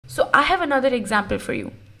So I have another example for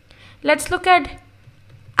you. Let's look at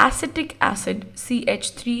acetic acid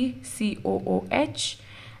CH3COOH,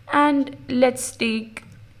 and let's take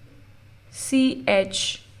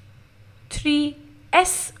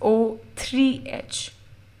CH3SO3H.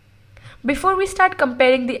 Before we start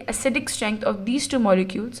comparing the acidic strength of these two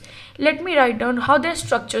molecules, let me write down how their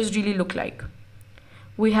structures really look like.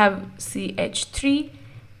 We have CH3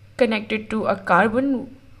 connected to a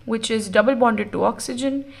carbon which is double bonded to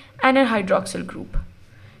oxygen and a hydroxyl group.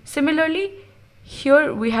 Similarly,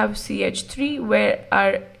 here we have CH3 where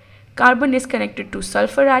our carbon is connected to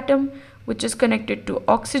sulfur atom which is connected to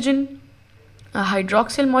oxygen, a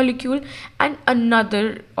hydroxyl molecule and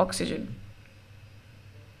another oxygen.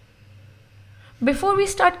 Before we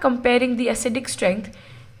start comparing the acidic strength,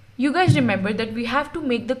 you guys remember that we have to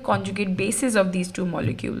make the conjugate bases of these two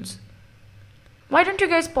molecules. Why don't you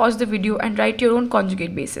guys pause the video and write your own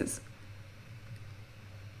conjugate bases?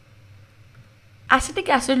 Acetic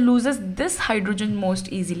acid loses this hydrogen most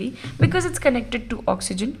easily because it's connected to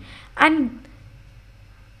oxygen, and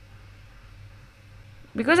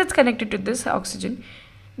because it's connected to this oxygen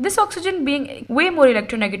being way more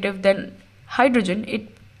electronegative than hydrogen, it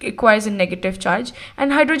acquires a negative charge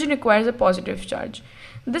and hydrogen acquires a positive charge.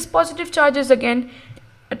 This positive charge is again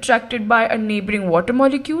attracted by a neighboring water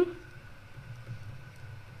molecule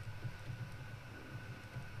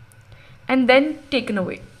and then taken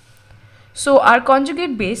away. So our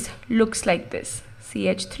conjugate base looks like this,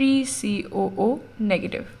 CH3COO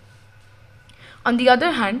negative. On the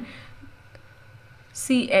other hand,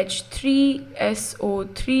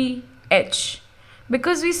 CH3SO3H,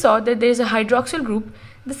 because we saw that there is a hydroxyl group,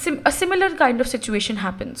 a similar kind of situation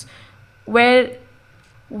happens where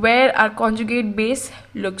our conjugate base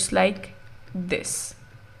looks like this.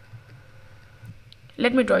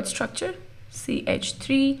 Let me draw its structure.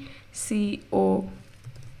 CH3CO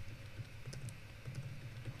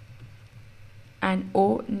and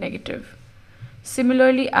O negative.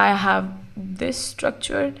 Similarly, I have this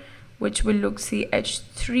structure which will look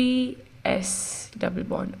CH3S double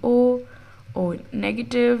bond O, O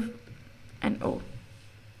negative and O.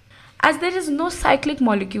 As there is no cyclic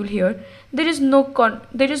molecule here, there is no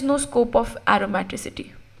scope of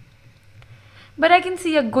aromaticity. But I can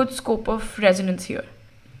see a good scope of resonance here.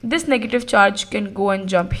 This negative charge can go and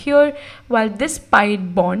jump here while this pi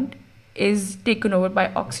bond is taken over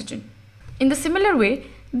by oxygen. In the similar way,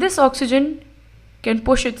 this oxygen can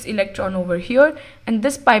push its electron over here and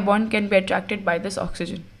this pi bond can be attracted by this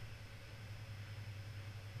oxygen.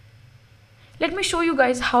 Let me show you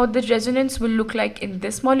guys how the resonance will look like in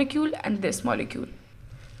this molecule and this molecule.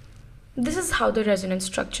 This is how the resonance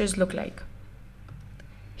structures look like.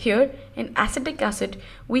 Here in acetic acid,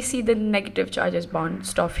 we see the negative charges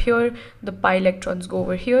bounced off here, the pi electrons go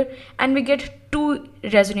over here, and we get two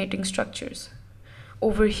resonating structures.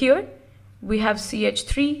 Over here, we have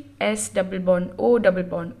CH3, S double bond O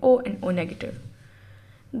and O negative.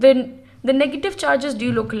 Then the negative charge is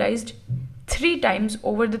delocalized 3 times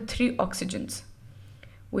over the 3 oxygens.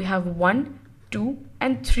 We have 1, 2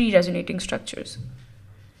 and 3 resonating structures.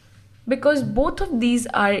 Because both of these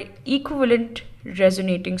are equivalent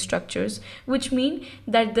resonating structures, which mean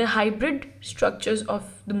that the hybrid structures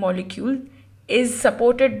of the molecule is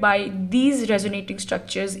supported by these resonating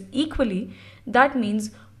structures equally. That means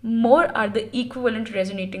more are the equivalent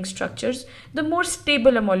resonating structures, the more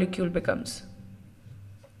stable a molecule becomes.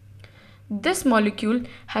 This molecule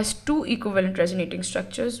has 2 equivalent resonating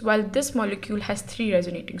structures, while this molecule has 3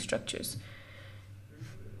 resonating structures.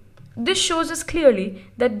 This shows us clearly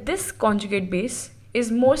that this conjugate base is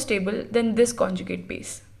more stable than this conjugate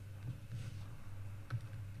base.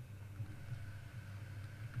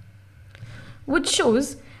 Which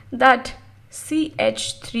shows that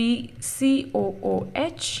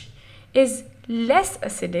CH3COOH is less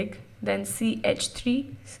acidic than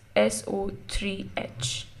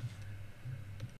CH3SO3H.